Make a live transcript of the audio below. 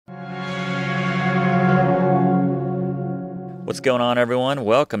What's going on, everyone?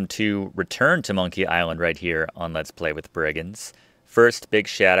 Welcome to Return to Monkey Island right here on Let's Play with Brigands. First, big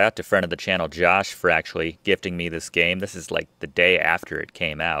shout out to friend of the channel Josh for actually gifting me this game. This is like the day after it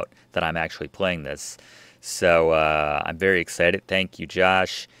came out that I'm actually playing this. So I'm very excited. Thank you,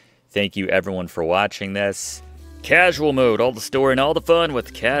 Josh. Thank you, everyone, for watching this. Casual mode, all the story and all the fun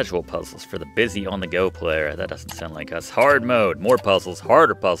with casual puzzles for the busy on-the-go player. That doesn't sound like us. Hard mode, more puzzles,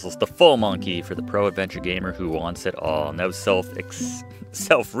 harder puzzles, the full monkey for the pro adventure gamer who wants it all. No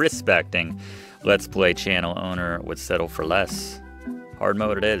self-respecting Let's Play channel owner would settle for less. Hard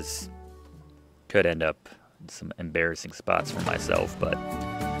mode it is. Could end up in some embarrassing spots for myself, but...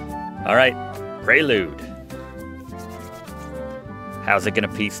 Alright, Prelude. How's it gonna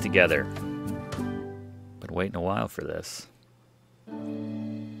piece together? Been waiting a while for this.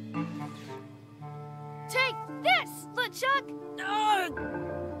 Take this, LeChuck!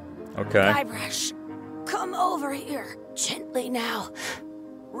 Okay. BoyBrush, come over here, gently now.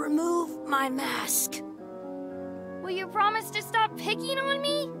 Remove my mask. Will you promise to stop picking on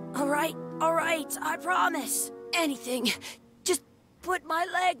me? All right, I promise. Anything. Just put my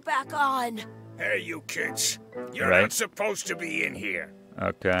leg back on. Hey, you kids. You're Right. not supposed to be in here.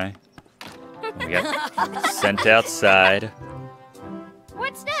 Okay. We got sent outside.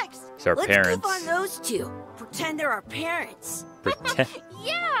 What's next? It's our Let's parents. move on those two. Pretend they're our parents. Pretend.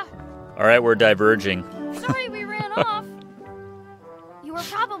 Yeah! Alright, we're diverging. Sorry we ran off. You were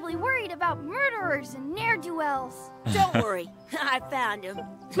probably worried about murderers and ne'er-do-wells. Don't worry, I found him.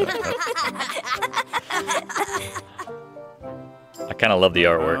 I kind of love the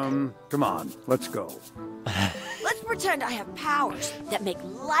artwork. Come on, let's go. Let's pretend I have powers that make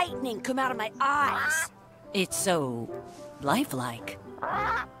lightning come out of my eyes. It's so lifelike.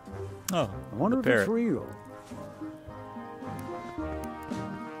 Oh, I wonder the if it's parrot. real.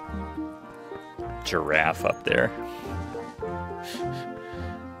 Giraffe up there.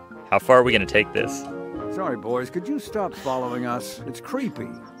 How far are we going to take this? Sorry, boys, could you stop following us? It's creepy.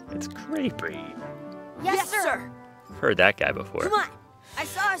 It's creepy. Yes, sir. I've heard that guy before. Come on, I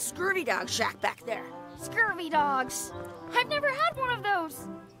saw a scurvy dog shack back there. Scurvy dogs. I've never had one of those.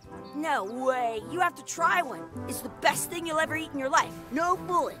 No way, you have to try one. It's the best thing you'll ever eat in your life. No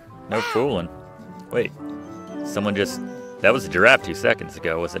fooling. No fooling. Wait. Someone just... That was a giraffe 2 seconds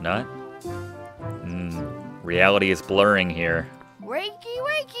ago, was it not? Reality is blurring here. Wakey,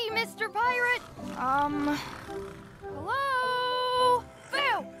 wakey, Mr. Pirate. Hello?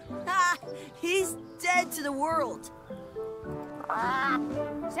 Boo! Ha! He's dead to the world.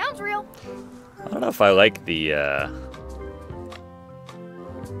 Sounds real. I don't know if I like the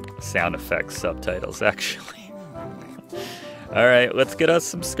sound effects subtitles, actually. Alright, let's get us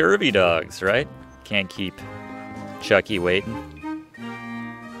some scurvy dogs, right? Can't keep Chuckie waiting.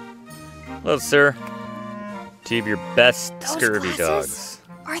 Hello, sir. Two of your best Those scurvy glasses dogs.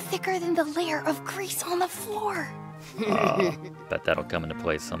 are thicker than the layer of grease on the floor. Bet that'll come into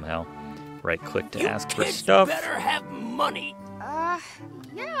play somehow. Right click to You ask for kids stuff. better have money.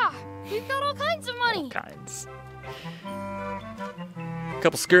 Yeah. We've got all kinds of money. Kinds.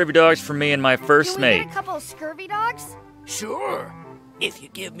 Couple scurvy dogs for me and my first Can we mate. get a couple of scurvy dogs? Sure. If you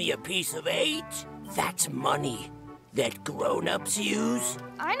give me a piece of 8, that's money that grown-ups use.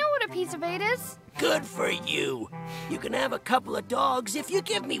 I know what a piece of 8 is. Good for you. You can have a couple of dogs if you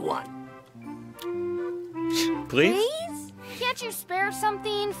give me one. Please? Please? Can't you spare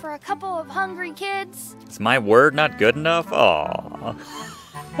something for a couple of hungry kids? Is my word not good enough? Aw.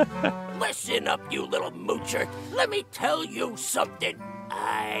 Listen up, you little moocher. Let me tell you something.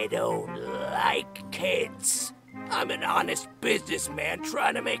 I don't like kids. I'm an honest businessman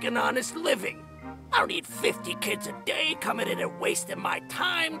trying to make an honest living. I don't need 50 kids a day coming in and wasting my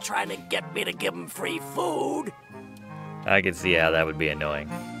time trying to get me to give them free food. I can see how that would be annoying.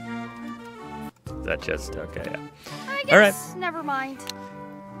 Is that just... Okay, yeah. I All right. guess never mind.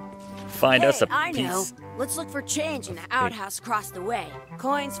 Find us a I know. piece... Let's look for change in the outhouse across the way.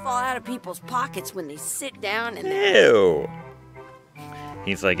 Coins fall out of people's pockets when they sit down and Ew.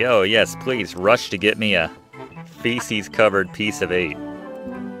 He's like, oh, yes, please, rush to get me a feces-covered piece of 8.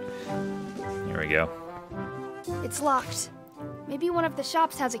 Here we go. It's locked. Maybe one of the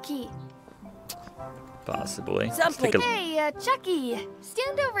shops has a key. Possibly. Let's Something. take a- Hey, Chuckie,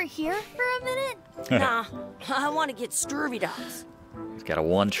 stand over here for a minute. nah, I want to get scurvy dogs. He's got a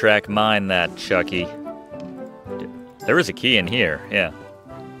one-track mind, that Chuckie. There is a key in here, yeah.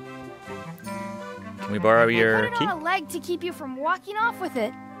 Can we borrow I your put it key? on a leg to keep you from walking off with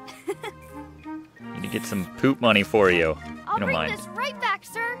it. Need to get some poop money for you. I'll You don't bring mind. this right back,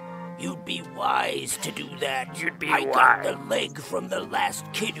 sir. You'd be wise to do that. You'd be I got wise. the leg from the last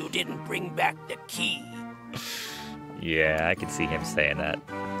kid who didn't bring back the key. Yeah, I could see him saying that.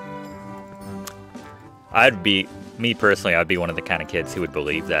 Me personally, I'd be one of the kind of kids who would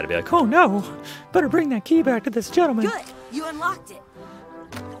believe that. I'd be like, oh no, better bring that key back to this gentleman. Good, you unlocked it.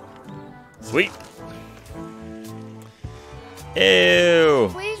 Sweet. Ew.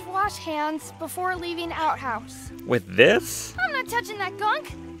 Please wash hands before leaving outhouse. With this? I'm not touching that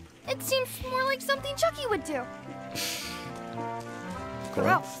gunk. It seems more like something Chuckie would do. Cool.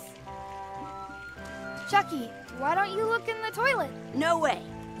 Gross. Chuckie, why don't you look in the toilet? No way,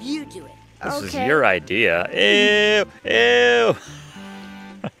 you do it. This is Okay. your idea. Ew. Ew.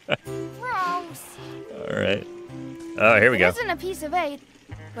 Gross. All right. Oh, here we go. It isn't a piece of 8,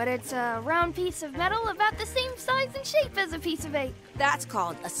 but it's a round piece of metal about the same size and shape as a piece of 8. That's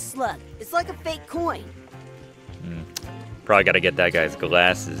called a slug. It's like a fake coin. Probably got to get that guy's A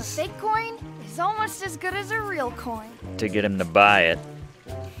glasses fake coin is almost as good as a real coin. to get him to buy it.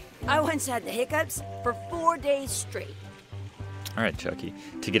 I once had the hiccups for 4 days straight. All right, Chuckie.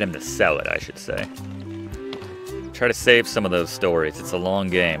 To get him to sell it, I should say. Try to save some of those stories. It's a long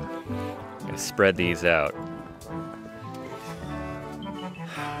game. I'm going to spread these out.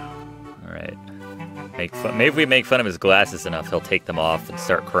 All right. Maybe if we make fun of his glasses enough, he'll take them off and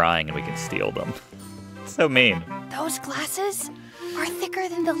start crying and we can steal them. So mean. Those glasses are thicker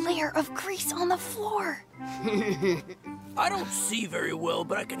than the layer of grease on the floor. I don't see very well,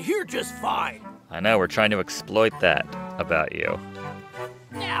 but I can hear just fine. I know, we're trying to exploit that about you.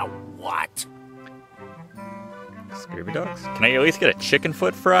 Now what? Scurvydogs? Can I at least get a chicken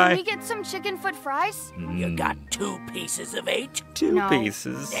foot Can fry? we get some chicken foot fries? You got 2 pieces of 8? 2 No.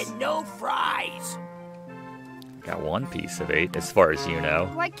 pieces. And no fries. Got 1 piece of 8, as far as you know.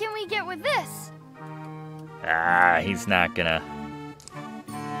 What can we get with this? Ah, he's not gonna.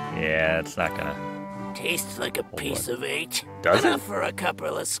 Yeah, it's not gonna. Tastes like a piece of 8. Does Enough it? for a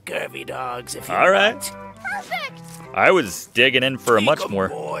couple of scurvy dogs if you All right. want. Perfect! I was digging in for a Take much 'em, more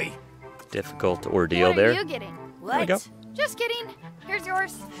boy. difficult ordeal What there. are you getting? There we What? go. Just kidding. Here's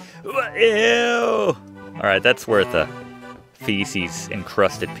yours. Ew! Alright, that's worth a feces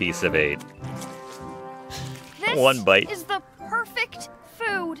encrusted piece of 8. This 1 bite. is the perfect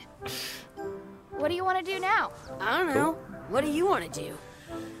food. What do you want to do now? I don't know. What do you want to do?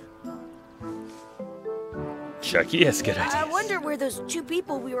 Chuckie has good ideas. I wonder where those 2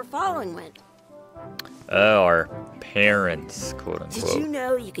 people we were following went. Oh, our parents, quote Did unquote. you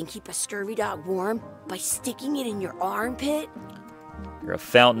know you can keep a scurvy dog warm by sticking it in your armpit? You're a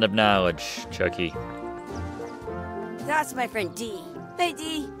fountain of knowledge, Chuckie. That's my friend Dee. Hey,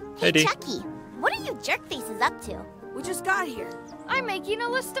 Dee. Hey, Dee. Chuckie, what are you jerk faces up to? We just got here. I'm making a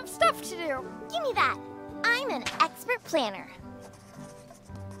list of stuff to do. Give me that. I'm an expert planner.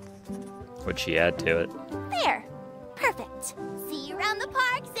 What'd she add to it? There. Perfect. See you around the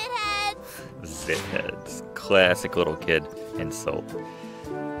park, Zithead. Zitheads. Classic little kid insult.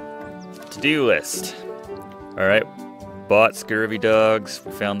 To-do list. Alright. Bought scurvy dogs.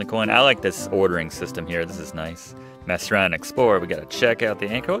 We found the coin. I like this ordering system here. This is nice. Mess around and explore. We gotta check out the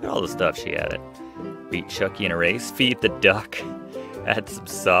anchor. Look at all the stuff she added. Beat Chuckie in a race. Feed the duck. Add some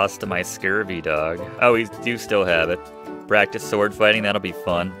sauce to my scurvy dog. Oh, we do still have it. Practice sword fighting. That'll be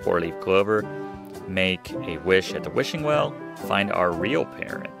fun. 4-leaf clover. Make a wish at the wishing well. Find our real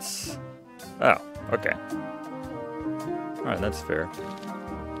parents. Oh, okay. Alright, that's fair.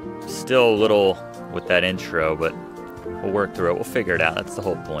 Still a little with that intro, but we'll work through it. We'll figure it out. That's the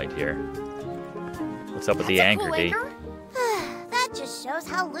whole point here. What's up with the That's a anchor, cool D? anchor. That just shows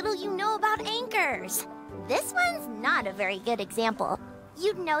how little you know about anchors. This one's not a very good example.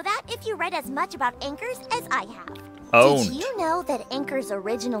 You'd know that if you read as much about anchors as I have. Owned. Did you know that anchors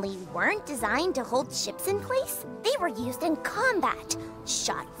originally weren't designed to hold ships in place? They were used in combat.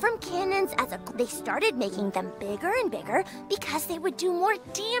 Shot from cannons they started making them bigger and bigger because they would do more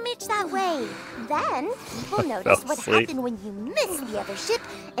damage that way. Then people noticed what asleep. happened when you missed the other ship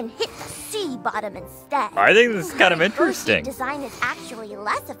and hit the sea bottom instead. I think this is kind of The first ship interesting. design is actually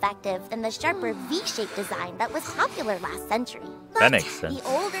less effective than the sharper V-shaped design that was popular last century. That But makes sense. the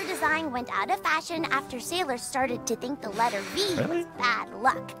older design went out of fashion after sailors started to think the letter V Really? was bad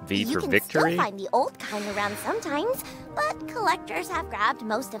luck. V you for can victory? still find the old kind around sometimes, but collectors have grabbed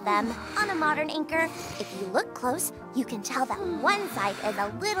most of them. On a modern anchor, if you look close, you can tell that one side is a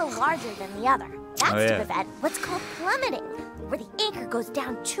little larger than the other. That's Oh, yeah. to prevent what's called plummeting, where the anchor goes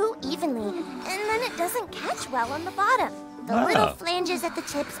down too evenly and then it doesn't catch well on the bottom. The little flanges at the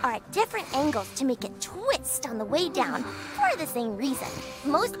tips are at different angles to make it twist on the way down for the same reason.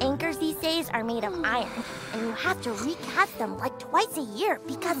 Most anchors these days are made of iron, and you have to recast them like twice a year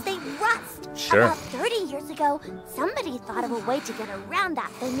because they rust. Sure. About 30 years ago, somebody thought of a way to get around that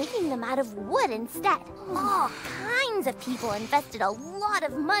by making them out of wood instead. All kinds of people invested a lot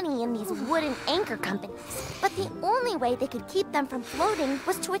of money in these wooden anchor companies, but the only way they could keep them from floating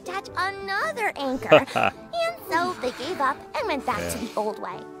was to attach another anchor. And so they gave up and went back to the old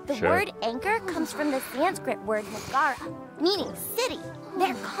way. The word anchor comes from the Sanskrit word nagara, meaning city.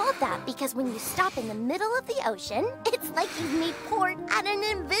 They're called that because when you stop in the middle of the ocean, it's like you've made port at an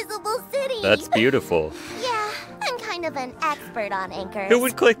invisible city. That's beautiful. Yeah, I'm kind of an expert on anchors. Who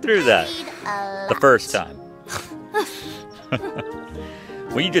would click through that the first time?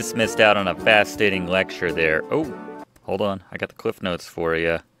 Well, you just missed out on a fascinating lecture there. Oh, hold on. I got the cliff notes for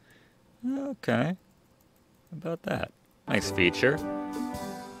you. Okay. How about that? Nice feature.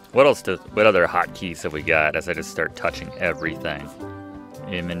 What other hotkeys have we got as I just start touching everything?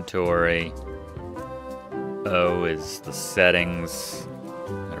 Inventory. O is the settings.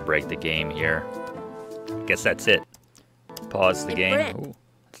 I'm gonna break the game here. Guess that's it. Pause the game. Ooh,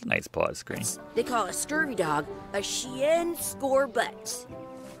 that's a nice pause screen. They call a scurvy dog a Shien Scorbut.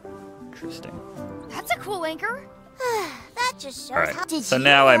 Interesting. That's a cool anchor. That just shows Alright, how. Did so you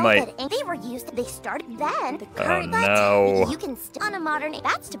now know I might. that they were used. They started then. The Oh current no! You can on a modern.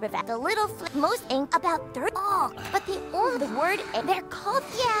 That's to prevent the little most ink about 30. Oh, but the word they're called.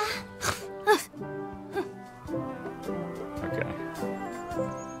 Yeah. Okay.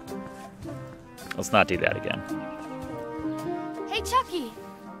 Let's not do that again. Hey, Chuckie,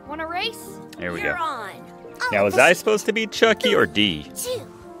 want a race? Here we You're go. on. Now, was I supposed to be Chuckie or D? 2,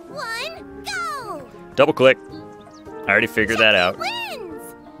 1, go! Double click. I already figured that out.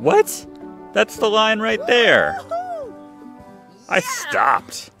 Wins! What? That's the line right there. Woohoo! I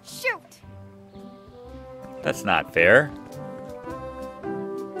stopped. Shoot! That's not fair.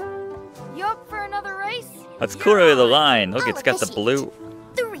 You up for another race? Let's clear the line. Look, it's got the blue.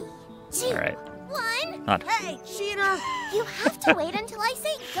 3, 2, All right. 1. Not. Hey, Sheena. You have to wait until I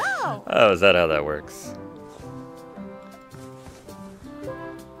say go. Oh, is that how that works?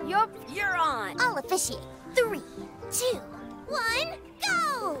 You up? You're on. I'll officiate. 3, 2, 1,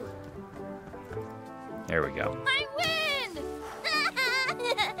 go! There we go. I win!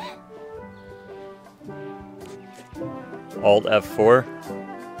 Alt F4.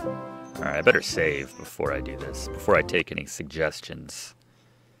 All right, I better save before I do this. Before I take any suggestions.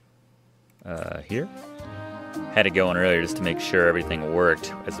 Here. Had it going earlier just to make sure everything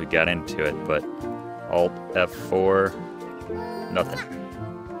worked as we got into it, but Alt F4, nothing.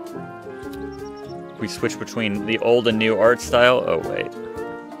 We switch between the old and new art style. Oh wait.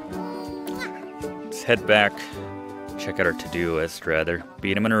 Let's head back. Check out our to-do list, rather.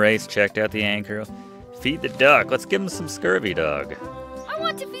 Beat him in a race. Checked out the anchor. Feed the duck. Let's give him some scurvy dog. I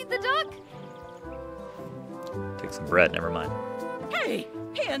want to feed the duck. Take some bread. Never mind. Hey,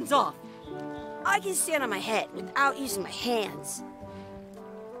 hands off. I can stand on my head without using my hands.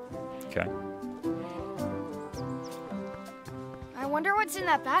 Okay. I wonder what's in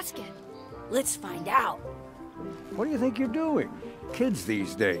that basket. Let's find out. What do you think you're doing? Kids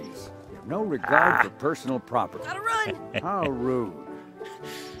these days have no regard for personal property. Gotta run. How rude.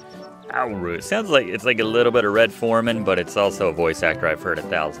 How rude. Sounds like it's like a little bit of Red Foreman, but it's also a voice actor I've heard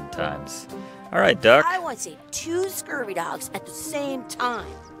 1,000 times. All right, duck. I want to say 2 scurvy dogs at the same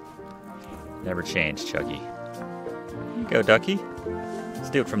time. Never change, Chuckie. Here you go, ducky. Let's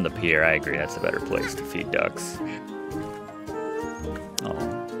do it from the pier. I agree. That's a better place to feed ducks.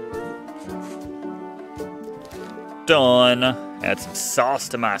 Oh. Done. Add some sauce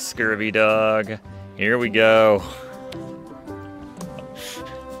to my scurvy dog. Here we go.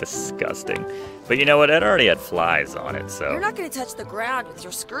 Disgusting. But you know what? It already had flies on it, so. You're not gonna touch the ground with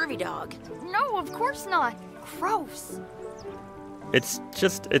your scurvy dog. No, of course not. Gross.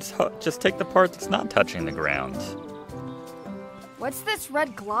 Just take the part that's not touching the ground. What's this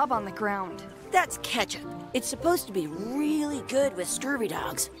red glob on the ground? That's ketchup. It's supposed to be really good with scurvy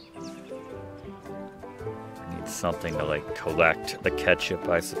dogs. I need something to like collect the ketchup,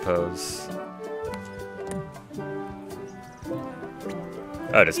 I suppose.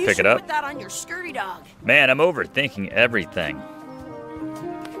 Oh, just You pick should it up? Put that on your scurvy dog. Man, I'm overthinking everything.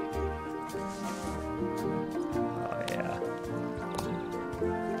 Oh, yeah.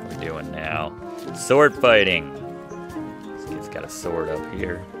 What are we doing now? Sword fighting. This kid's got a sword up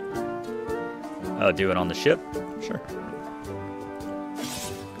here. Oh, do it on the ship? Sure.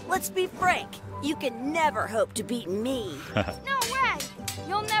 Let's be frank. You can never hope to beat me. No way!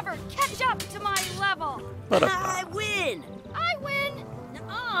 You'll never catch up to my level. I win! I win.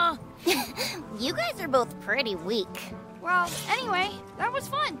 Nuh-uh. You guys are both pretty weak. Well, anyway, that was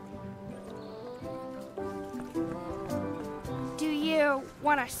fun. Do you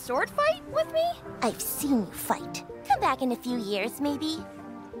want a sword fight with me? I've seen you fight. Come back in a few years, maybe.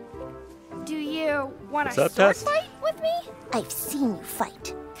 Do you want a What's up, sword Tess? fight with me? I've seen you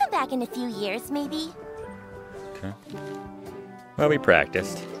fight. Come back in a few years, maybe. Okay. Well, we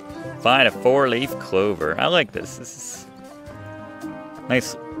practiced. Find a 4-leaf clover. I like this. This is a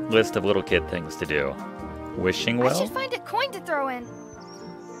nice list of little kid things to do. Wishing I well? should find a coin to throw in.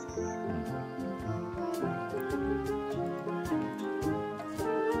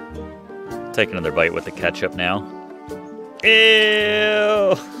 Take another bite with the ketchup now.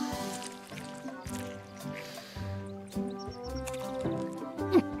 Ew!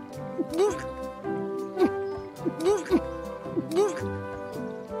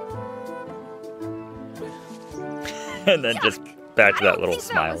 And then just back to that little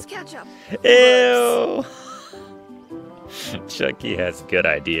smile. That was ketchup. Ew! Chucky has good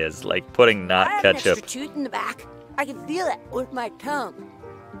ideas, like putting I not have an ketchup. extra tooth in the back. I can feel it with my tongue.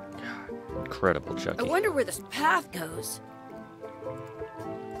 Incredible, I Chucky. wonder where this path goes.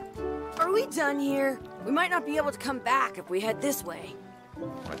 Are we done here? We might not be able to come back if we head this way.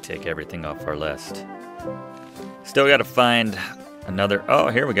 I'll take everything off our list. Still gotta find another. Oh,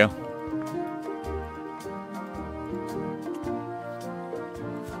 here we go.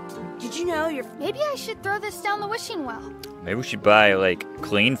 Did you know your Maybe I should throw this down the wishing well. Maybe we should buy, like,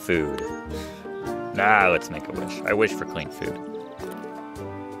 clean food. Nah, let's make a wish. I wish for clean food.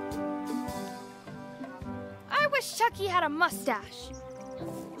 I wish Chucky had a mustache.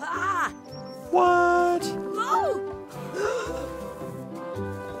 ah? What? Oh!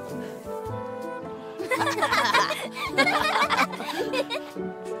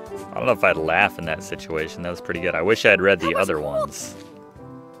 I don't know if I'd laugh in that situation. That was pretty good. I wish I had read the other ones.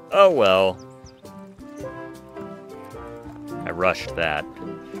 Oh well. I rushed that.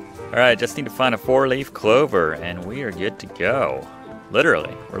 Alright, just need to find a 4-leaf clover, and we are good to go.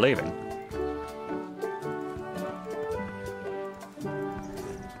 Literally, we're leaving.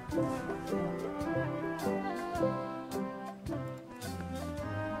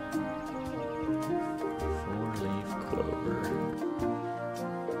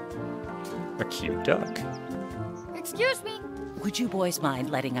 A cute duck. Excuse me. Would you boys mind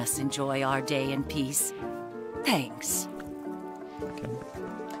letting us enjoy our day in peace? Thanks. Okay.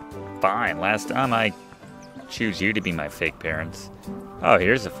 Fine, last time I choose you to be my fake parents. Oh,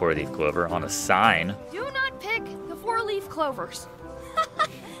 here's a 4-leaf clover on a sign. Do not pick the 4-leaf clovers.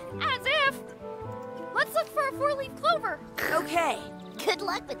 As if. Let's look for a 4-leaf clover. Okay. Good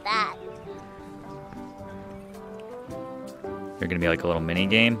luck with that. They're gonna be like a little mini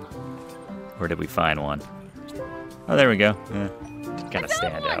game. Where did we find one? Oh, there we go. Just kind of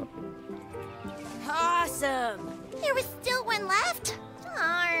stand out. Awesome. There was still one left.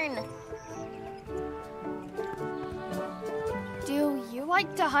 Darn. Do you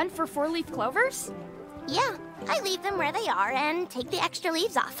like to hunt for 4-leaf clovers? Yeah, I leave them where they are and take the extra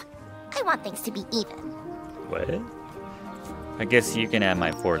leaves off. I want things to be even. What? I guess you can have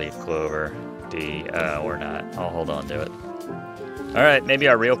my 4-leaf clover, D, or not. I'll hold on to it. Alright, maybe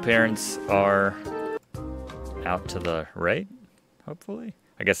our real parents are out to the right, hopefully?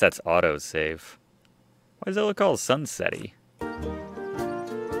 I guess that's autosave. Why does it look all sunsetty?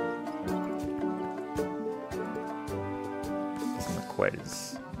 Doesn't look quite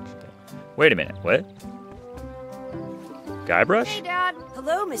as... Wait a minute, what? Guybrush? Hey, Dad.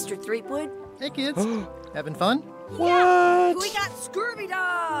 Hello, Mr. Threepwood. Hey kids, having fun? What? We got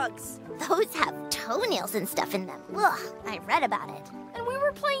scurvydogs. Those have toenails and stuff in them. Ugh, I read about it. And we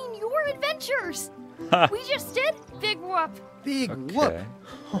were playing your adventures. Ha. We just did. Big whoop. Big Okay. whoop.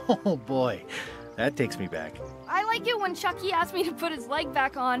 Oh boy, that takes me back. I like it when Chucky asked me to put his leg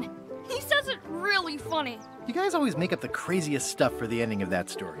back on. He says it really funny. You guys always make up the craziest stuff for the ending of that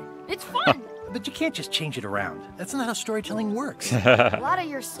story. It's fun. But you can't just change it around. That's not how storytelling works. A lot of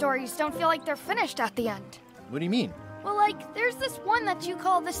your stories don't feel like they're finished at the end. What do you mean? Well, like, there's this one that you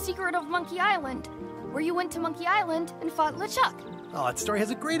call The Secret of Monkey Island, where you went to Monkey Island and fought LeChuck. Oh, that story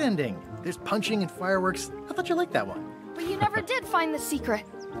has a great ending. There's punching and fireworks. I thought you liked that one. But you never did find the secret.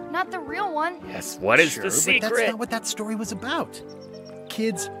 Not the real one. Yes, what is Sure, the but secret? that's not what that story was about.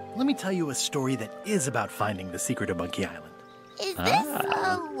 Kids, let me tell you a story that is about finding the secret of Monkey Island. Is this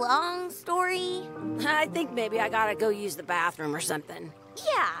a long story? I think maybe I gotta go use the bathroom or something.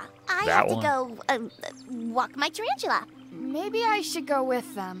 Yeah, I That have to one? go walk my tarantula. Maybe I should go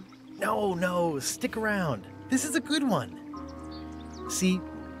with them. No, stick around. This is a good one. See,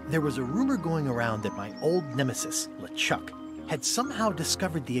 there was a rumor going around that my old nemesis, LeChuck, had somehow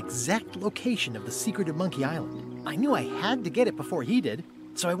discovered the exact location of the secret of Monkey Island. I knew I had to get it before he did,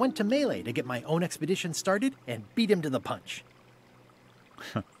 so I went to Melee to get my own expedition started and beat him to the punch.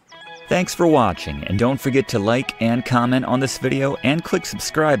 Thanks for watching, and don't forget to like and comment on this video and click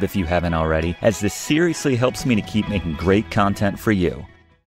subscribe if you haven't already, as this seriously helps me to keep making great content for you.